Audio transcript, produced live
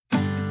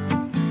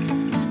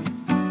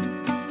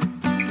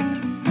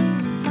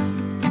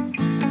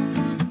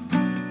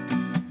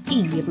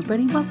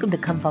everybody. Welcome to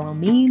Come Follow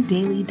Me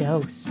Daily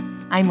Dose.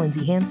 I'm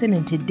Lindsay Hanson,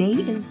 and today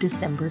is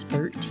December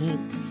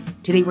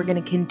 13th. Today we're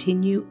going to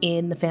continue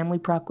in the family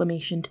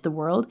proclamation to the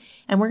world,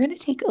 and we're going to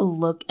take a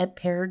look at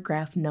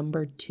paragraph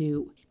number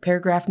 2.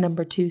 Paragraph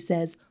number 2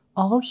 says,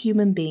 all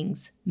human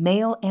beings,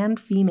 male and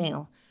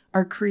female,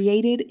 are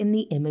created in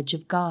the image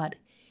of God.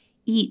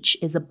 Each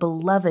is a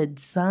beloved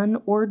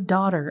son or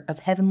daughter of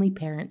heavenly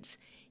parents,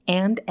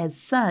 and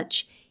as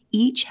such,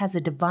 each has a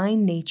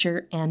divine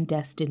nature and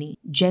destiny.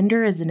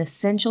 Gender is an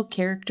essential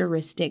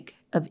characteristic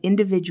of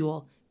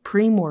individual,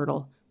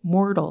 premortal,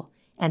 mortal,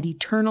 and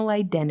eternal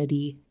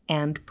identity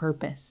and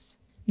purpose.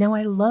 Now,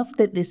 I love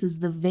that this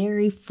is the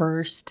very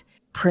first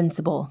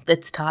principle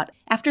that's taught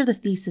after the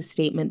thesis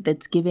statement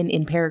that's given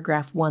in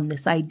paragraph 1,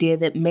 this idea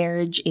that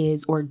marriage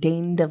is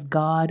ordained of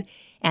God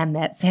and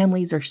that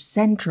families are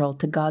central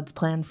to God's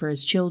plan for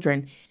his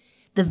children.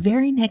 The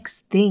very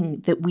next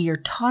thing that we are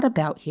taught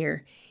about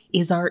here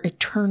is our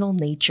eternal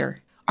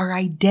nature, our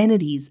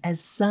identities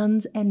as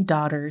sons and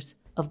daughters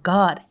of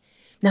God.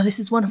 Now, this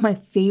is one of my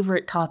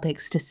favorite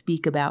topics to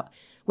speak about,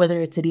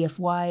 whether it's at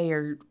EFY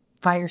or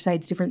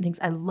Firesides, different things.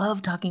 I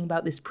love talking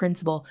about this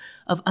principle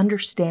of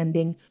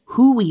understanding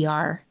who we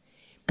are,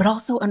 but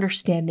also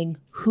understanding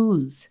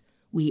whose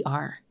we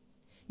are.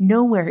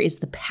 Nowhere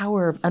is the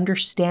power of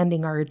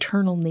understanding our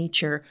eternal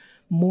nature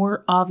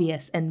more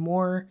obvious and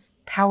more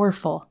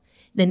powerful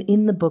than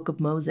in the book of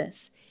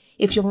Moses.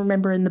 If you'll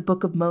remember in the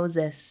book of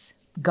Moses,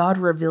 God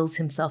reveals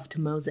himself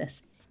to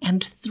Moses.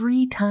 And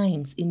 3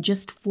 times in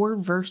just 4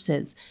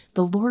 verses,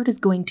 the Lord is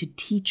going to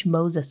teach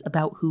Moses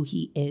about who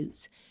he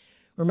is.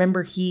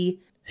 Remember, he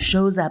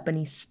shows up and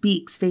he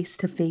speaks face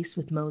to face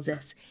with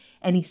Moses.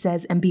 And he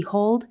says, and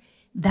behold,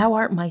 thou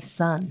art my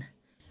son.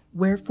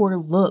 Wherefore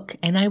look,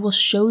 and I will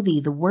show thee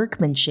the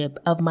workmanship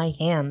of my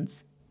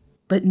hands.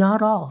 But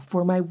not all,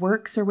 for my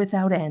works are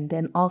without end,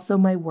 and also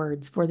my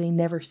words, for they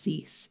never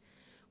cease.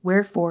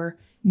 Wherefore,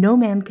 no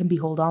man can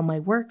behold all my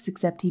works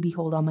except he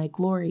behold all my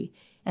glory,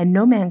 and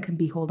no man can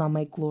behold all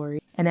my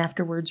glory, and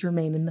afterwards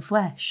remain in the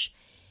flesh.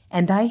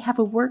 And I have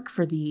a work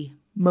for thee,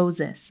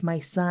 Moses, my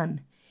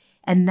son,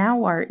 and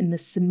thou art in the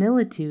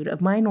similitude of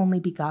mine only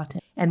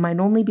begotten, and mine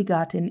only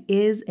begotten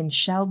is and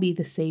shall be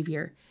the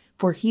Savior,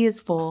 for he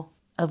is full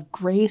of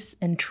grace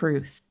and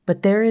truth.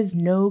 But there is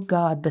no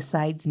God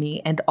besides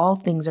me, and all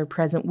things are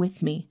present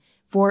with me,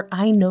 for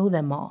I know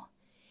them all.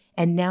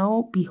 And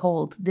now,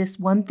 behold, this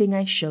one thing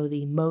I show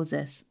thee,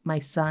 Moses, my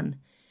son,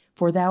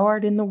 for thou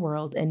art in the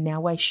world, and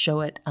now I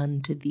show it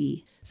unto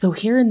thee. So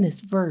here in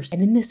this verse,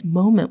 and in this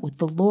moment with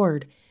the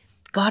Lord,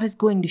 God is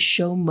going to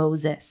show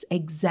Moses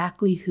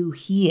exactly who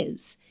he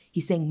is.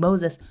 He's saying,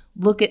 Moses,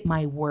 look at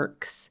my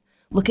works.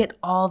 Look at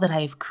all that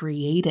I have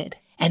created.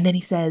 And then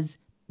he says,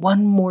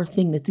 one more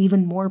thing that's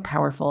even more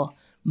powerful.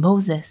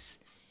 Moses,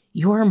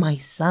 you're my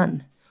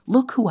son.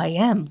 Look who I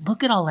am.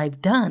 Look at all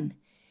I've done.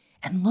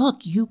 And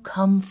look, you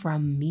come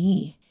from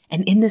me.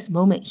 And in this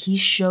moment, he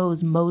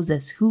shows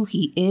Moses who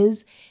he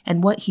is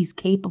and what he's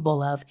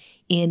capable of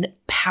in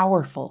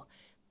powerful,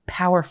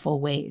 powerful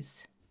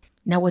ways.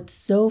 Now, what's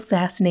so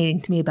fascinating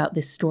to me about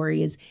this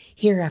story is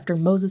here after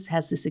Moses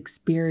has this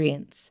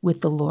experience with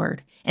the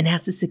Lord and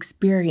has this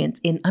experience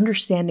in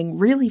understanding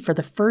really for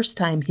the first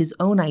time his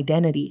own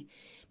identity.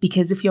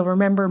 Because if you'll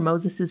remember,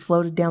 Moses is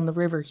floated down the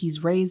river.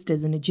 He's raised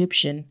as an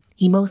Egyptian.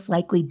 He most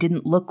likely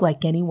didn't look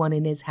like anyone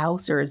in his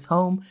house or his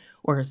home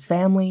or his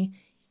family.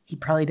 He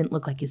probably didn't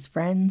look like his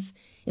friends.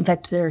 In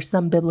fact, there are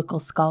some biblical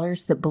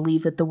scholars that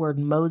believe that the word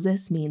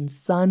Moses means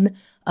son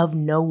of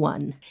no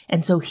one.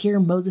 And so here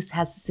Moses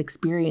has this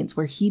experience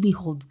where he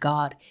beholds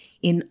God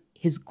in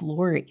his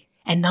glory.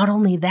 And not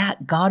only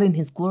that, God in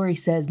his glory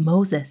says,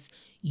 Moses,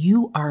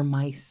 you are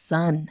my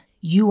son.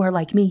 You are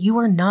like me. You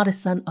are not a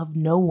son of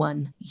no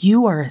one.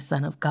 You are a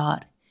son of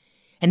God.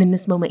 And in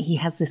this moment, he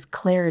has this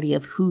clarity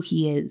of who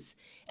he is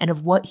and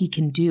of what he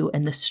can do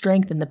and the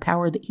strength and the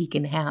power that he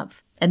can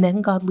have. And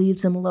then God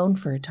leaves him alone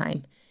for a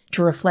time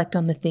to reflect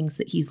on the things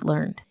that he's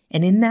learned.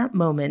 And in that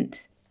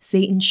moment,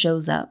 Satan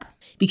shows up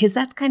because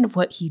that's kind of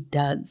what he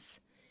does.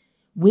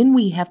 When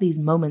we have these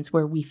moments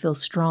where we feel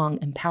strong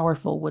and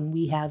powerful, when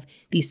we have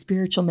these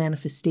spiritual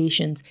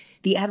manifestations,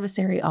 the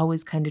adversary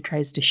always kind of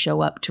tries to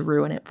show up to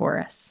ruin it for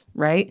us,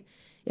 right?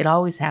 It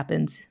always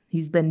happens.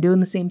 He's been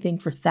doing the same thing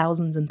for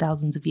thousands and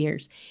thousands of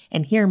years.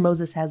 And here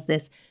Moses has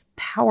this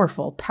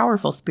powerful,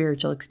 powerful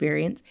spiritual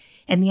experience,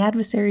 and the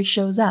adversary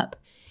shows up.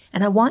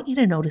 And I want you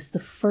to notice the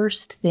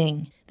first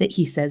thing that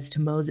he says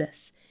to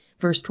Moses.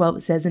 Verse 12,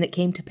 it says, and it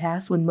came to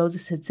pass when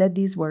Moses had said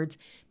these words,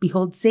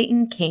 behold,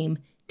 Satan came,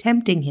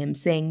 tempting him,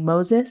 saying,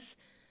 Moses,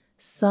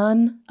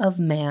 son of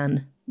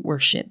man,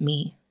 worship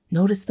me.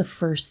 Notice the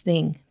first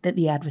thing that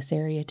the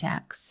adversary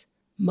attacks.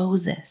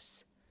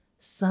 Moses,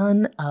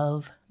 son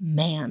of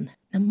man.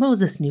 Now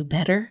Moses knew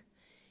better.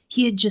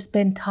 He had just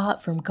been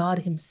taught from God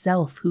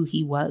himself who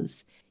he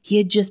was. He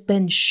had just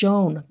been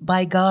shown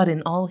by God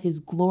in all his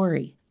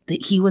glory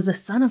that he was a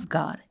son of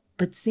God.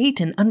 But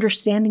Satan,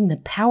 understanding the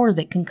power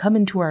that can come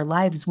into our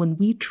lives when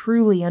we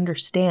truly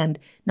understand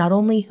not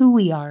only who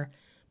we are,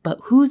 but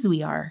whose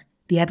we are,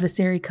 The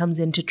adversary comes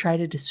in to try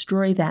to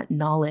destroy that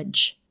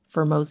knowledge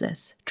for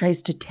Moses,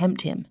 tries to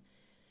tempt him,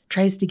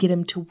 tries to get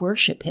him to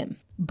worship him.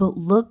 But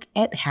look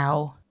at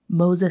how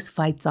Moses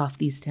fights off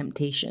these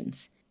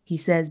temptations. He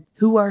says,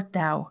 "Who art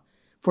thou?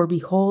 For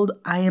behold,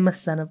 I am a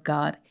son of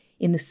God,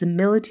 in the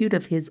similitude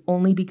of his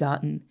only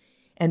begotten.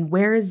 And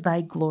where is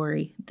thy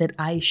glory, that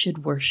I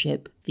should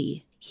worship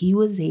thee?" He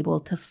was able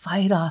to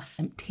fight off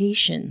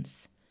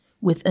temptations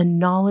with a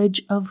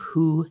knowledge of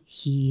who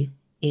he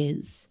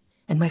is.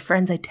 And my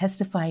friends, I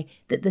testify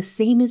that the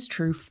same is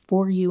true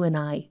for you and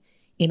I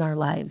in our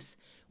lives.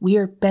 We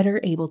are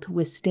better able to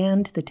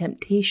withstand the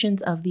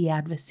temptations of the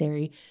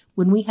adversary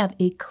when we have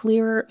a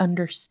clearer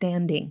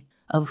understanding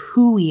of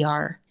who we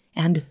are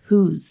and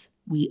whose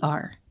we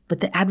are. But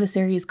the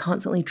adversary is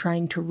constantly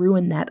trying to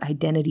ruin that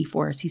identity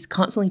for us. He's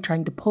constantly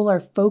trying to pull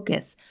our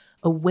focus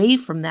away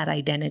from that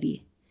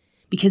identity,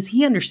 because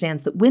he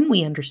understands that when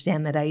we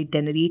understand that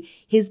identity,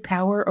 his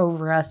power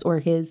over us or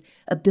his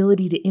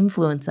ability to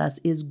influence us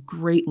is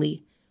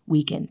greatly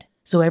weakened.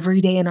 So every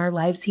day in our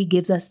lives, he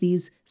gives us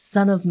these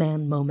Son of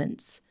Man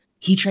moments.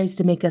 He tries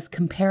to make us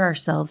compare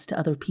ourselves to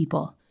other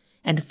people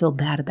and to feel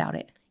bad about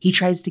it. He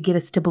tries to get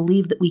us to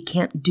believe that we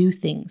can't do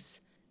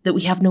things, that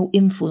we have no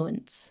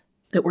influence,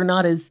 that we're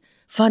not as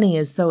funny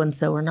as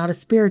so-and-so, or not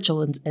as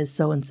spiritual as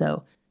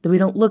so-and-so, that we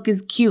don't look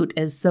as cute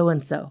as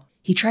so-and-so.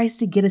 He tries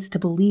to get us to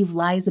believe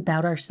lies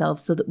about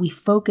ourselves so that we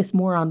focus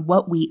more on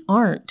what we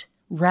aren't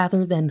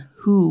rather than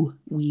who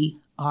we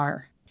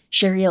are.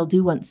 Sherry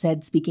Eldu once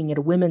said, speaking at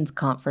a women's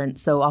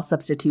conference, so I'll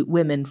substitute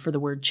women for the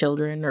word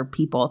children or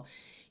people,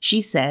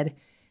 she said,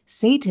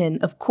 "Satan,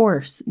 of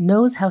course,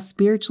 knows how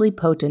spiritually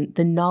potent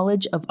the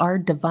knowledge of our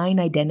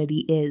divine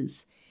identity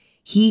is.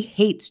 He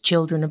hates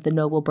children of the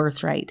noble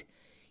birthright.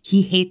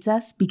 He hates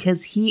us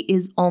because he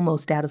is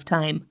almost out of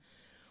time,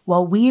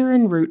 while we are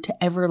en route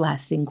to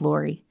everlasting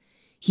glory.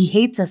 He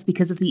hates us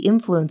because of the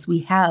influence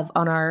we have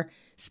on our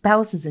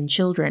spouses and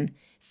children,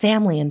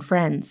 family and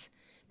friends,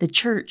 the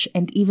church,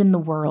 and even the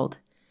world.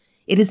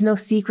 It is no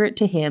secret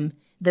to him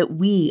that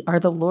we are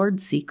the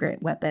Lord's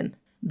secret weapon.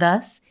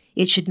 Thus,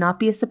 it should not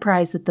be a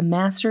surprise that the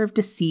master of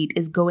deceit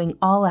is going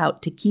all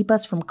out to keep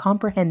us from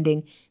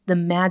comprehending the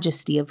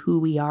majesty of who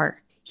we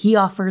are. He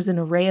offers an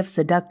array of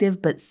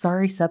seductive but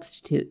sorry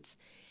substitutes,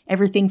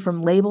 everything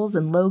from labels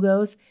and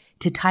logos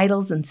to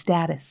titles and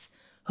status,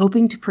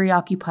 hoping to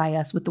preoccupy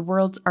us with the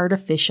world's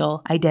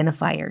artificial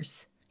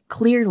identifiers.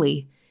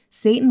 Clearly,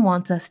 Satan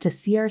wants us to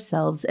see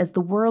ourselves as the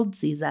world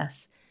sees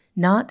us,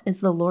 not as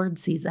the Lord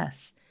sees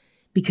us,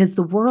 because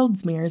the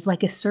world's mirror is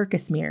like a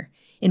circus mirror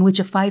in which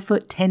a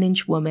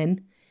 5'10"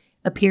 woman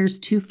appears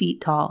 2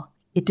 feet tall.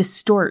 It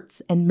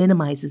distorts and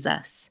minimizes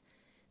us.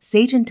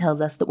 Satan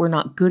tells us that we're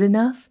not good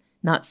enough,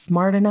 not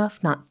smart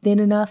enough, not thin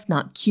enough,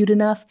 not cute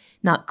enough,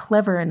 not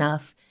clever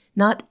enough,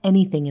 not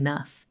anything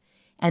enough.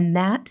 And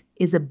that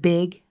is a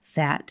big,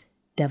 fat,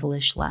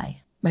 devilish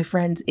lie. My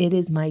friends, it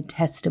is my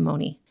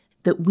testimony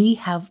that we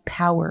have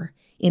power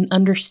in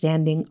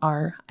understanding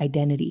our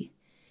identity.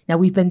 Now,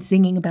 we've been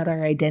singing about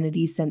our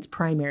identity since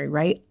primary,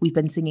 right? We've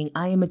been singing,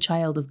 "I am a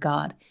child of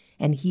God,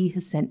 and he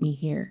has sent me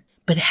here."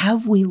 But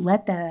have we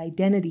let that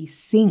identity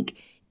sink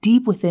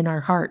deep within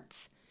our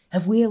hearts?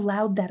 Have we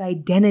allowed that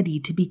identity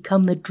to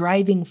become the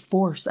driving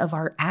force of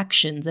our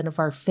actions and of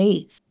our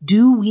faith?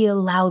 Do we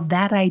allow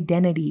that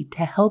identity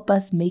to help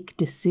us make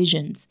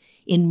decisions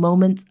in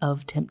moments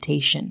of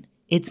temptation?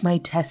 It's my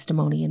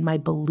testimony and my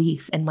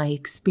belief and my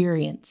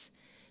experience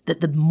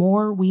that the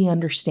more we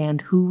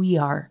understand who we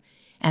are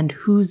and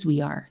whose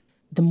we are,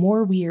 the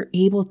more we are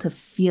able to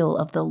feel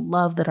of the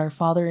love that our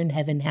Father in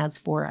heaven has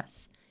for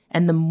us.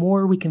 And the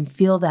more we can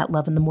feel that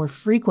love and the more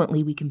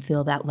frequently we can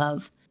feel that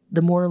love,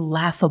 the more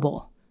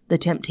laughable the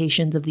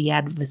temptations of the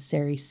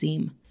adversary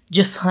seem.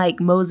 Just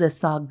like Moses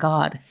saw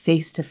God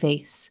face to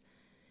face,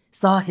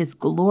 saw his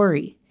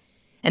glory,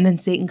 and then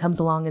Satan comes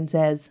along and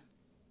says,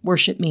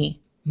 "Worship me."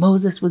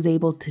 Moses was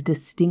able to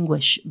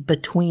distinguish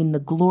between the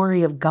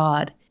glory of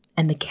God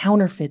and the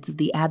counterfeits of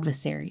the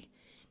adversary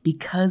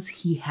because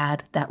he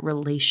had that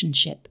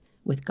relationship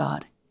with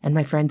God. And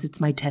my friends,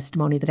 it's my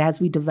testimony that as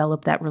we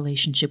develop that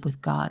relationship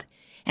with God,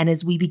 and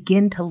as we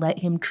begin to let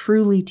him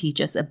truly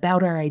teach us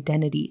about our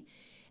identity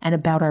and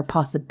about our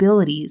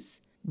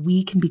possibilities,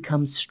 we can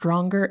become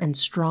stronger and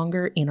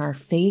stronger in our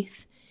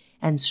faith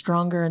and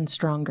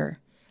stronger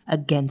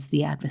against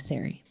the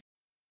adversary.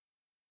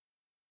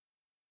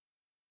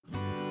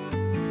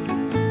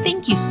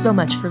 Thank you so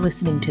much for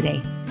listening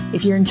today.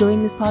 If you're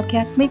enjoying this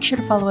podcast, make sure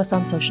to follow us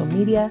on social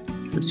media,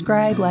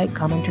 subscribe, like,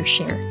 comment, or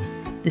share.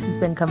 This has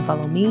been Come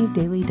Follow Me,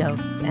 Daily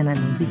Dose, and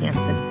I'm Lindsay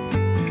Hansen.